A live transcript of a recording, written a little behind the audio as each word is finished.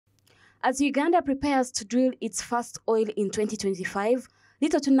As Uganda prepares to drill its first oil in 2025,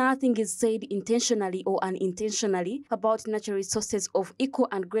 little to nothing is said intentionally or unintentionally about natural resources of equal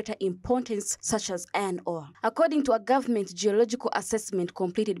and greater importance such as iron ore. According to a government geological assessment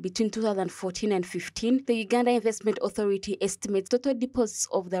completed between 2014 and 15, the Uganda Investment Authority estimates total deposits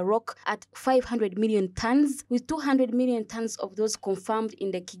of the rock at 500 million tons, with 200 million tons of those confirmed in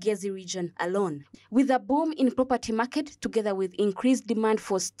the Kigezi region alone. With a boom in property market together with increased demand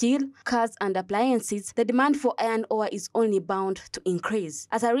for steel, cars and appliances, the demand for iron ore is only bound to increase.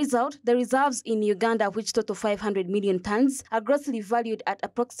 As a result, the reserves in Uganda, which total 500 million tons, are grossly valued at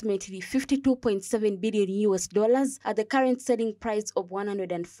approximately 52.7 billion US dollars at the current selling price of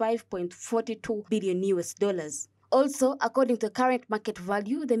 105.42 billion US dollars. Also, according to current market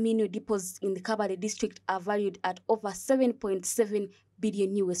value, the mineral deposits in the Kabale district are valued at over 7.7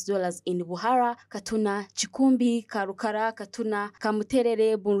 billion US dollars in Buhara, Katuna, Chikumbi, Karukara, Katuna,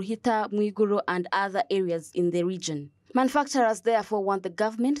 Kamuterere, Buruhita, Muiguru, and other areas in the region. Manufacturers therefore want the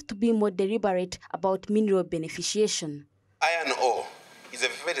government to be more deliberate about mineral beneficiation. Iron ore is a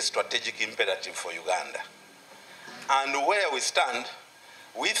very strategic imperative for Uganda. And where we stand,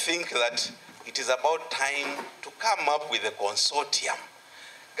 we think that it is about time to come up with a consortium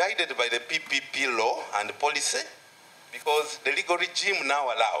guided by the PPP law and policy, because the legal regime now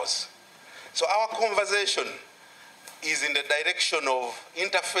allows. So our conversation is in the direction of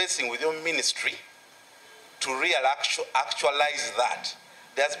interfacing with your ministry to actualize that.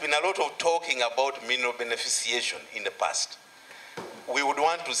 There's been a lot of talking about mineral beneficiation in the past. We would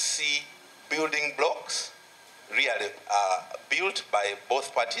want to see building blocks really built by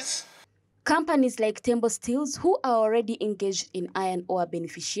both parties. Companies like Tembo Steels, who are already engaged in iron ore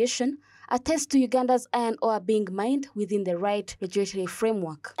beneficiation, attest to Uganda's iron ore being mined within the right regulatory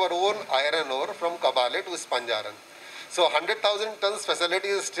framework. Our own iron ore from Kabale to Spanjaran. So 100,000 tons facility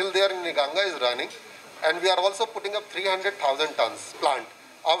is still there in Uganda, is running, and we are also putting up 300,000 tons plant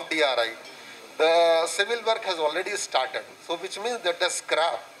of DRI. The civil work has already started, so which means that the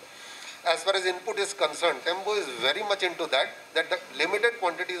scrap, as far as input is concerned, Tembo is very much into that the limited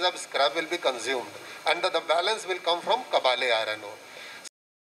quantities of scrap will be consumed and the balance will come from Kabale iron ore.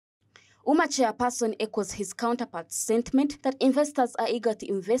 UMA chairperson echoes his counterpart's sentiment that investors are eager to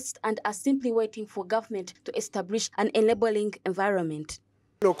invest and are simply waiting for government to establish an enabling environment.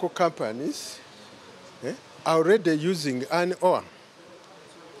 Local companies are already using iron ore,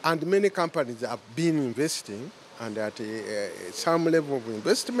 and many companies have been investing, and at some level of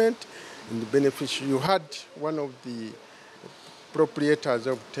investment in the beneficial. You had one of the proprietors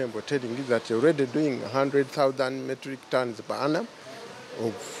of Tembo telling you that they're already doing 100,000 metric tons per annum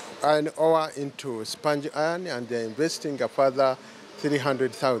of iron ore into sponge iron, and they're investing a further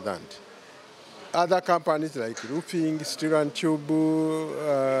 300,000. Other companies like roofing, steel and tube,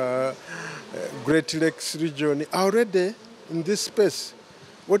 Great Lakes region are already in this space.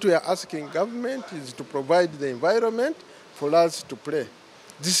 What we are asking government is to provide the environment for us to play.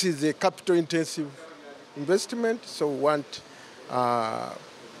 This is a capital-intensive investment, so we want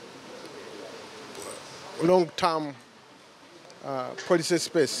long-term policy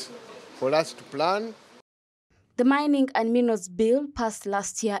space for us to plan. The Mining and Minerals Bill passed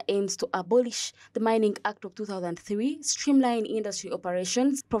last year aims to abolish the Mining Act of 2003, streamline industry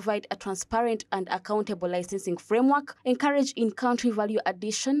operations, provide a transparent and accountable licensing framework, encourage in-country value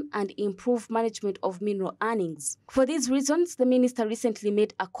addition, and improve management of mineral earnings. For these reasons, the minister recently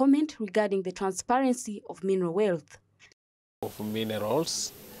made a comment regarding the transparency of mineral wealth. Of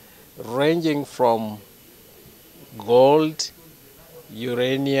minerals ranging from gold,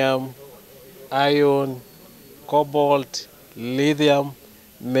 uranium, iron, cobalt, lithium,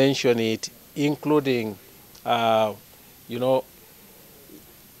 mention it, including, marble.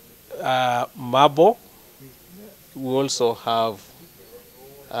 We also have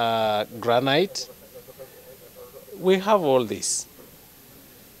granite. We have all this.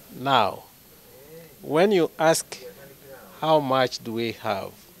 Now, when you ask how much do we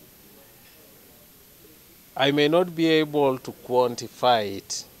have, I may not be able to quantify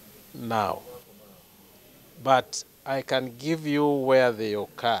it now, but I can give you where they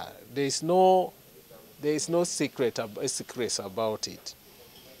occur. There is no secret about it.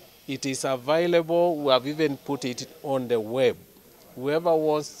 It is available. We have even put it on the web. Whoever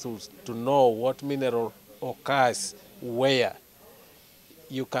wants to know what mineral occurs where,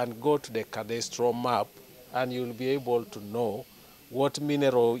 you can go to the cadastral map and you'll be able to know what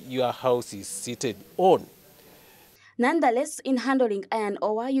mineral your house is seated on. Nonetheless, in handling iron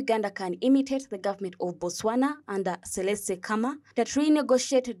ore, Uganda can imitate the government of Botswana under Celeste Kama that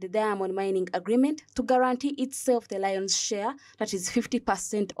renegotiated the diamond mining agreement to guarantee itself the lion's share, that is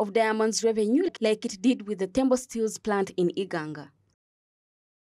 50% of diamond's revenue, like it did with the Tembo Steel's plant in Uganda.